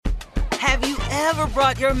Have you ever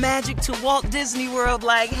brought your magic to Walt Disney World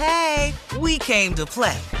like, hey, we came to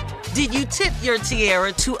play? Did you tip your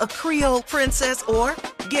tiara to a Creole princess or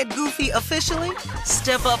get goofy officially?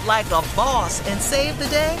 Step up like a boss and save the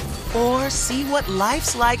day? Or see what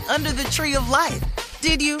life's like under the tree of life?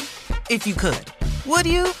 Did you? If you could. Would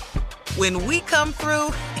you? When we come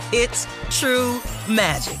through, it's true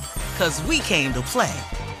magic. 'Cause we came to play.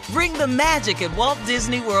 Bring the magic at Walt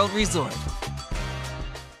Disney World Resort.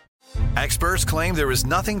 Experts claim there is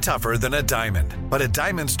nothing tougher than a diamond. But at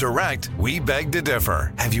Diamonds Direct, we beg to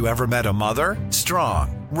differ. Have you ever met a mother?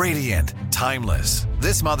 Strong, radiant, timeless.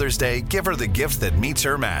 This Mother's Day, give her the gift that meets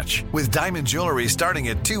her match. With diamond jewelry starting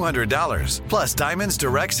at $200. Plus Diamonds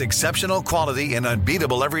Direct's exceptional quality and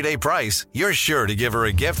unbeatable everyday price, you're sure to give her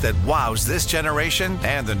a gift that wows this generation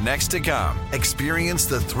and the next to come. Experience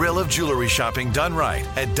the thrill of jewelry shopping done right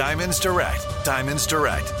at Diamonds Direct. Diamonds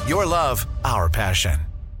Direct. Your love, our passion.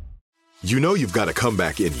 You know you've got a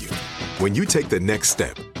comeback in you. When you take the next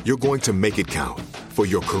step, you're going to make it count. For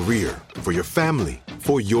your career, for your family,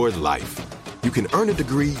 for your life. You can earn a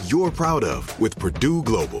degree you're proud of with Purdue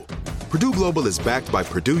Global. Purdue Global is backed by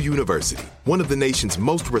Purdue University, one of the nation's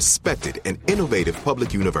most respected and innovative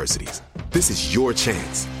public universities. This is your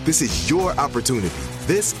chance. This is your opportunity.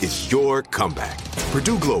 This is your comeback.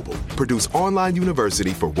 Purdue Global, Purdue's online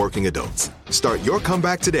university for working adults. Start your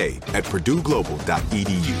comeback today at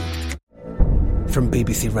purdueglobal.edu. From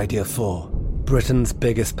BBC Radio 4, Britain's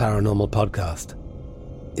biggest paranormal podcast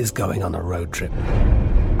is going on a road trip.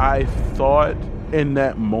 I thought in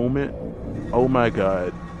that moment, oh my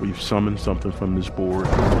God, we've summoned something from this board.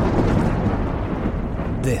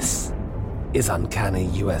 This is Uncanny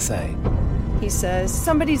USA. He says,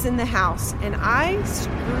 somebody's in the house, and I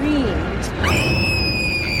screamed.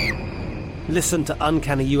 Listen to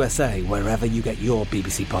Uncanny USA wherever you get your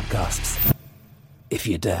BBC podcasts, if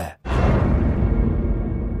you dare.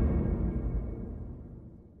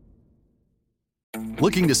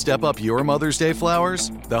 Looking to step up your Mother's Day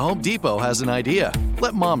flowers? The Home Depot has an idea.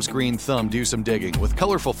 Let Mom's green thumb do some digging with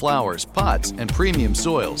colorful flowers, pots, and premium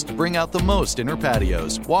soils to bring out the most in her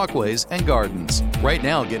patios, walkways, and gardens. Right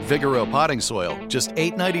now, get Vigoro potting soil, just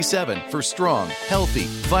 $8.97 for strong, healthy,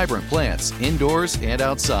 vibrant plants indoors and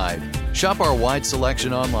outside. Shop our wide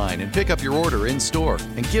selection online and pick up your order in-store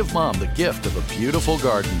and give Mom the gift of a beautiful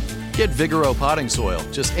garden. Get Vigoro potting soil,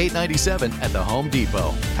 just $8.97 at the Home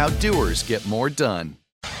Depot. How doers get more done.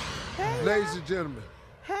 Hey. Ladies and gentlemen,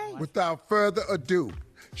 without further ado,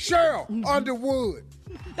 Cheryl Underwood.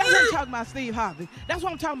 That's what I'm talking about, Steve Harvey. That's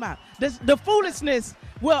what I'm talking about. The foolishness.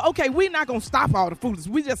 Well, okay, we're not going to stop all the foolishness.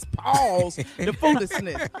 We just pause the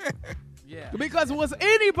foolishness. Yeah. Because was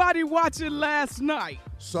anybody watching last night?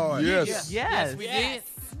 Saw it. Yes, we did.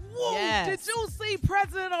 Whoa, yes. Did you see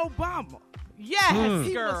President Obama? Yes,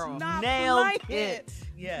 he girl. was not Nailed playing. it.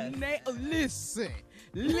 Yes. Listen.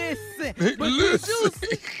 But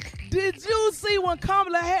did you see when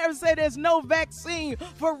Kamala Harris said there's no vaccine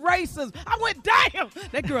for racism? I went, damn,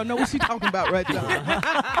 that girl know what she talking about right there.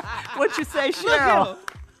 What you say, Cheryl?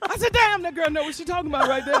 I said, damn, that girl know what she talking about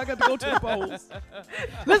right there. I got to go to the polls.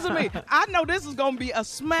 Listen to me. I know this is going to be a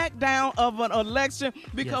smackdown of an election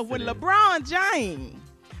because when LeBron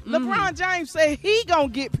James said he gonna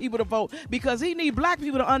get people to vote because he need black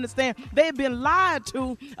people to understand they've been lied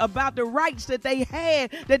to about the rights that they had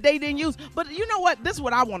that they didn't use. But you know what? This is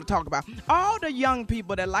what I want to talk about. All the young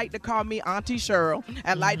people that like to call me Auntie Cheryl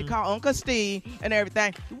and like to call Uncle Steve and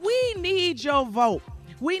everything, we need your vote.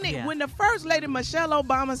 We need when the First Lady Michelle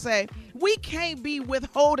Obama said we can't be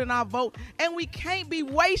withholding our vote and we can't be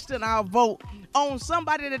wasting our vote on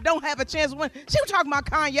somebody that don't have a chance to win. She was talking about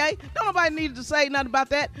Kanye. Don't nobody need to say nothing about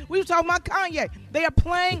that. We were talking about Kanye. They are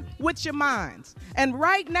playing with your minds. And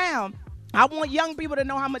right now, I want young people to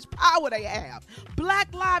know how much power they have.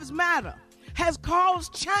 Black Lives Matter has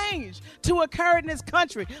caused change to occur in this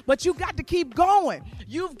country, but you got to keep going.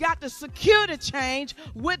 You've got to secure the change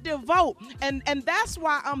with the vote, and that's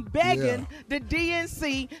why I'm begging the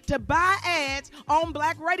DNC to buy ads on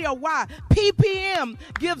Black Radio. Why? PPM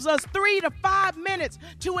gives us 3 to 5 minutes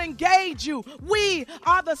to engage you. We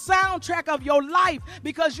are the soundtrack of your life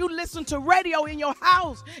because you listen to radio in your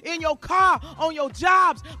house, in your car, on your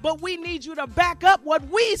jobs, but we need you to back up what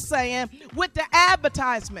we saying with the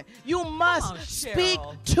advertisement. You must speak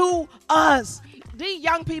to us. These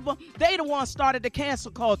young people, they the ones started the cancel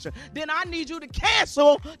culture. Then I need you to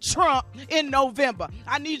cancel Trump in November.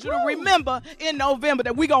 I need you to remember in November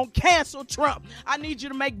that we're going to cancel Trump. I need you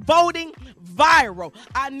to make voting viral.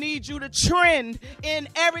 I need you to trend in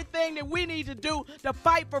everything that we need to do to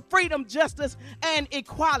fight for freedom, justice, and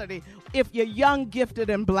equality. If you're young, gifted,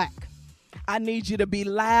 and black, I need you to be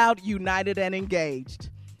loud, united, and engaged.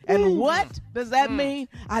 And what does that mean?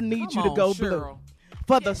 I need you to go blue.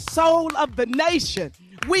 For the soul of the nation,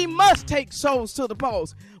 we must take souls to the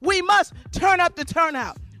polls. We must turn up the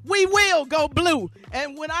turnout. We will go blue.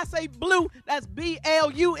 And when I say blue, that's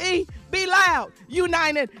B-L-U-E. Be loud,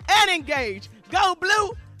 united, and engaged. Go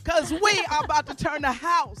blue, because we are about to turn the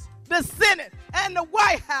House, the Senate, and the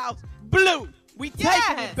White House blue. We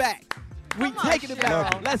taking it back. We taking it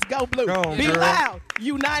back. Let's go blue. Be loud,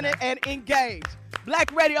 united, and engaged. Black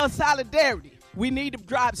Radio Solidarity. We need to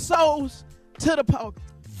drive souls to the polls.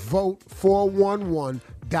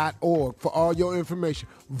 Vote411.org for all your information.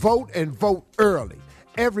 Vote and vote early.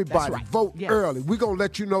 Everybody vote early. We're going to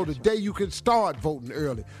let you know the day you can start voting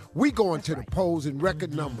early. We going to the polls in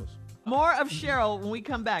record numbers. More of Cheryl when we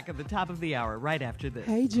come back at the top of the hour, right after this.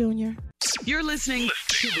 Hey, Junior. You're listening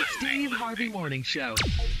to the Steve Harvey Morning Show.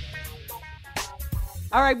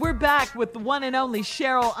 All right, we're back with the one and only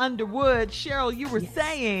Cheryl Underwood. Cheryl, you were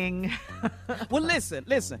saying... Well, listen.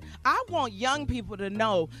 I want young people to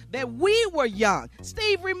know that we were young.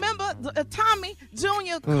 Steve, remember Tommy,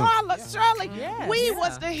 Junior, Carla, Shirley? We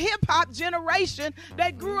was the hip-hop generation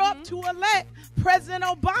that grew up to elect President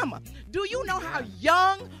Obama. Do you know how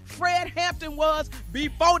young Fred Hampton was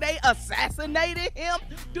before they assassinated him?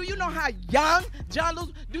 Do you know how young John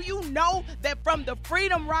Lewis? Do you know that from the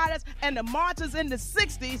Freedom Riders and the marches in the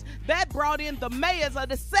 60s, that brought in the mayors of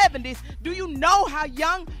the 70s? Do you know how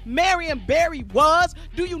young Marion Barry was?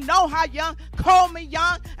 Do you know how young Coleman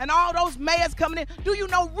Young and all those mayors coming in? Do you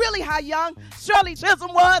know really how young Shirley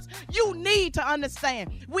Chisholm was? You need to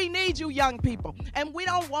understand. We need you young people. And we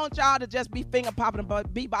don't want y'all to just be finger popping and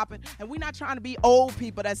bebopping. And we're not trying to be old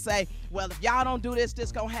people that say, well, if y'all don't do this,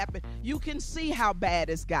 this gonna happen. You can see how bad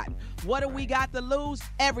it's gotten. What do we got to lose?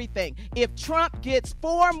 Everything. If Trump gets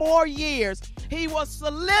 4 more years, he will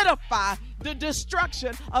solidify the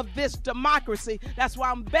destruction of this democracy. That's why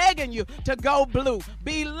I'm begging you to go blue.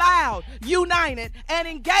 Be loud, united, and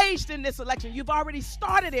engaged in this election. You've already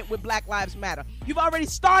started it with Black Lives Matter. You've already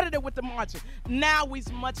started it with the marching. Now we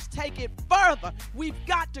must take it further. We've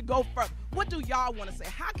got to go further. What do y'all want to say?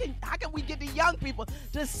 How can we get the young people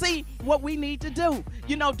to see what we need to do?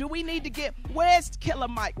 You know, do we need to get, where's Killer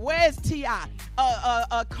Mike? Where's T.I.?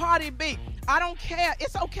 Cardi B? I don't care.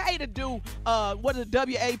 It's okay to do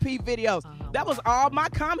WAP videos. That was all my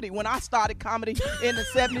comedy when I started comedy in the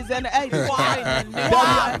 70s and the 80s.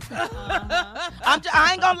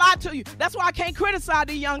 I ain't gonna lie to you. That's why I can't criticize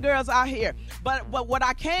these young girls out here. But what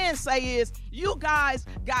I can say is you guys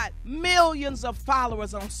got millions of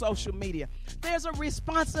followers on social media. There's a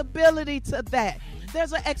responsibility to that.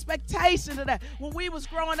 There's an expectation to that. When we was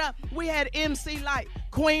growing up, we had MC Lyte,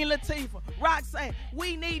 Queen Latifah, Roxanne.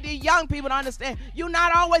 We need the young people to understand you're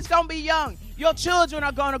not always going to be young. Your children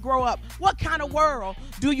are going to grow up. What kind of world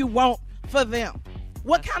do you want for them?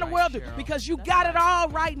 What kind of world do? Because you got it all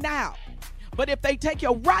right now. But if they take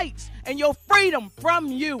your rights and your freedom from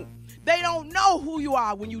you, they don't know who you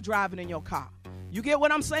are when you're driving in your car. You get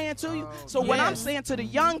what I'm saying to you? So what I'm saying to the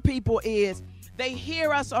young people is, they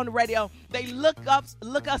hear us on the radio. They look us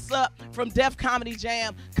up from Def Comedy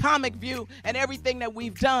Jam, Comic View, and everything that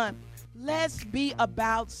we've done. Let's be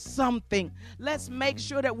about something. Let's make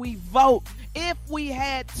sure that we vote. If we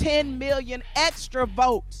had 10 million extra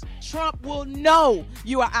votes, Trump will know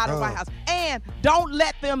you are out of the White House. And don't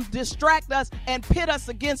let them distract us and pit us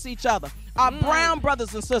against each other. Our brown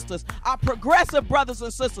brothers and sisters, our progressive brothers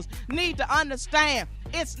and sisters need to understand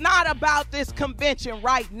it's not about this convention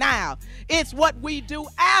right now. It's what we do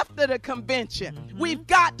after the convention. We've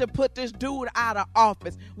got to put this dude out of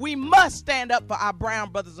office. We must stand up for our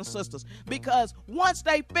brown brothers and sisters, because once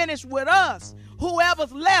they finish with us,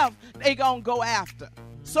 whoever's left, they gonna go after.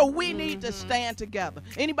 So we need to stand together.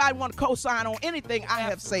 Anybody want to co-sign on anything I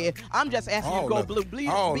have said? I'm just asking you to go blue.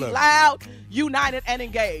 Please be loud, united, and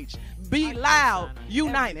engaged. Be loud,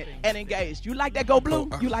 united, and engaged. You like that? Go blue?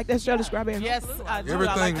 You like that, Shirley Strawberry? Yes, I do.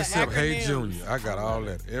 Everything except Hey Junior. I got all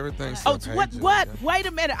that. Everything except Hey Junior. What? Wait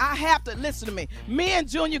a minute. I have to listen to me. Me and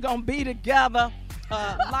Junior gonna be together.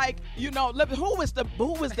 Who was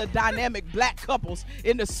the dynamic black couples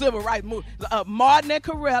in the civil rights movement? Martin and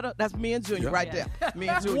Coretta. That's me and Junior right there. Me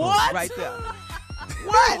and Junior right there.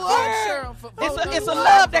 What? It's a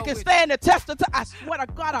love that can stand the test of time. I swear to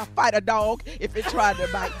God, I'll fight a dog if it tried to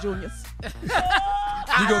bite Junior. You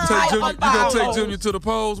gonna take Junior to the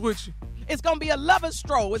polls with you? It's gonna be a loving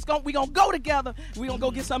stroll. We gonna go together. We gonna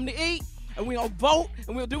go get something to eat, and we gonna vote,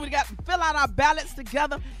 and we'll do what we got, fill out our ballots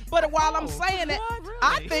together. But while I'm saying that, really?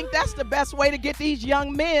 I think that's the best way to get these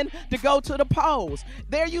young men to go to the polls.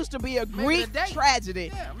 There used to be a Greek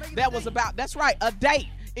tragedy that was about, that's right, a date.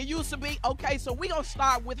 It used to be, okay, so we're going to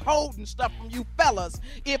start withholding stuff from you fellas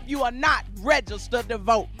if you are not registered to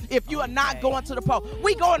vote, if you are not going to the poll.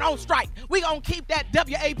 We going on strike. We going to keep that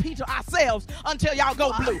WAP to ourselves until y'all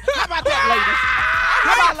go blue. How about that, ladies?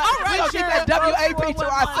 We're going to keep that WAP to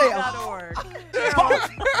ourselves.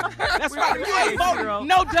 That's right. You ain't voting.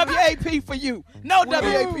 No WAP for you. No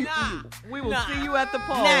WAP for you. We will see you at the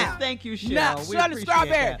polls. Thank you, Cheryl. Now, Shirley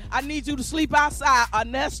Strawberry, I need you to sleep outside.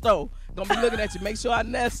 Ernesto gonna be looking at you. Make sure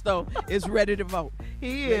Ernesto is ready to vote.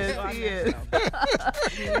 He is.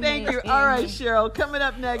 Thank you. All right, Cheryl. Coming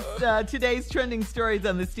up next, today's trending stories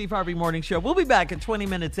on the Steve Harvey Morning Show. We'll be back at 20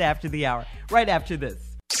 minutes after the hour, right after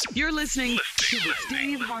this. You're listening to the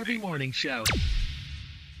Steve Harvey Morning Show.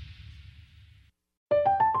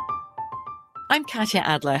 I'm Katya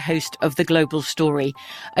Adler, host of The Global Story.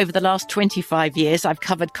 Over the last 25 years, I've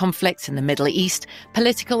covered conflicts in the Middle East,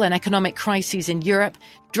 political and economic crises in Europe,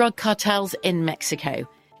 drug cartels in Mexico.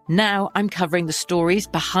 Now I'm covering the stories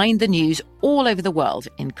behind the news all over the world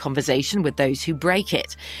in conversation with those who break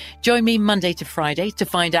it. Join me Monday to Friday to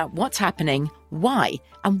find out what's happening, why,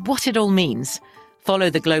 and what it all means. Follow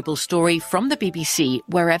The Global Story from the BBC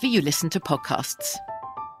wherever you listen to podcasts.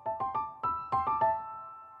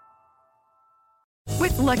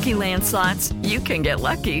 With Lucky Land Slots, you can get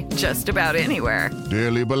lucky just about anywhere.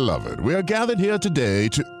 Dearly beloved, we are gathered here today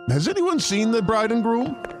to... Has anyone seen the bride and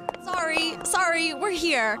groom? Sorry, we're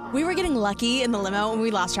here. We were getting lucky in the limo and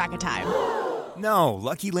we lost track of time. No,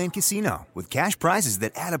 Lucky Land Casino, with cash prizes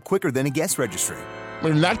that add up quicker than a guest registry.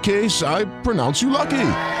 In that case, I pronounce you lucky.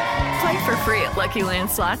 Play for free at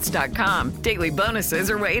LuckyLandSlots.com. Daily bonuses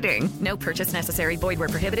are waiting. No purchase necessary. Void where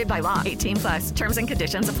prohibited by law. 18+. Terms and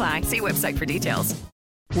conditions apply. See website for details.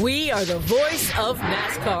 We are the voice of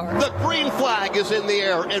NASCAR. The green flag is in the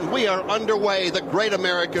air, and we are underway. The Great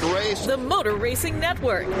American Race. The Motor Racing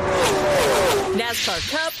Network. NASCAR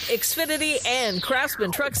Cup, Xfinity, and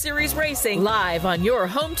Craftsman Truck Series Racing live on your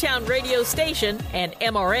hometown radio station and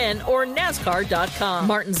MRN or NASCAR.com.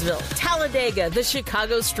 Martinsville, Talladega, the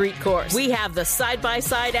Chicago Street Course. We have the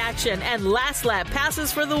side-by-side action and last lap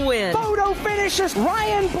passes for the win. Photo finishes.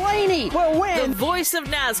 Ryan Blaney will win. The voice of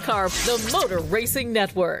NASCAR, the Motor Racing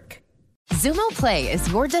Network. Xumo Play is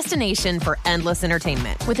your destination for endless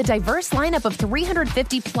entertainment. With a diverse lineup of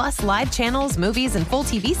 350-plus live channels, movies, and full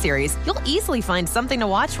TV series, you'll easily find something to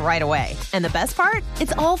watch right away. And the best part?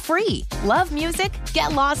 It's all free. Love music?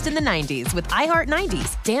 Get lost in the 90s with iHeart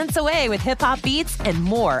 90s, dance away with hip-hop beats, and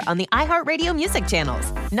more on the iHeartRadio music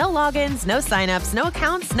channels. No logins, no signups, no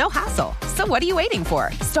accounts, no hassle. So what are you waiting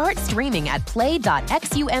for? Start streaming at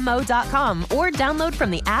play.xumo.com or download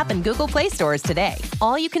from the app and Google Play stores today.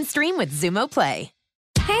 All you can stream with Xumo Play.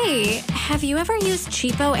 Hey, have you ever used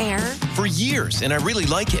Cheapo Air? For years, and I really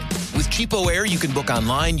like it. With Cheapo Air, you can book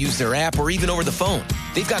online, use their app, or even over the phone.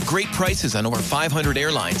 They've got great prices on over 500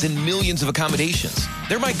 airlines and millions of accommodations.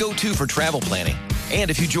 They're my go-to for travel planning.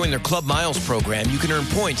 And if you join their Club Miles program, you can earn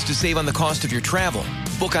points to save on the cost of your travel.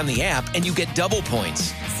 Book on the app, and you get double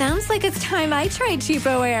points. Sounds like it's time I tried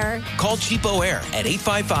Cheapo Air. Call Cheapo Air at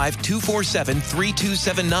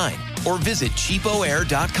 855-247-3279 or visit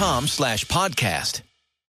cheapoair.com/podcast.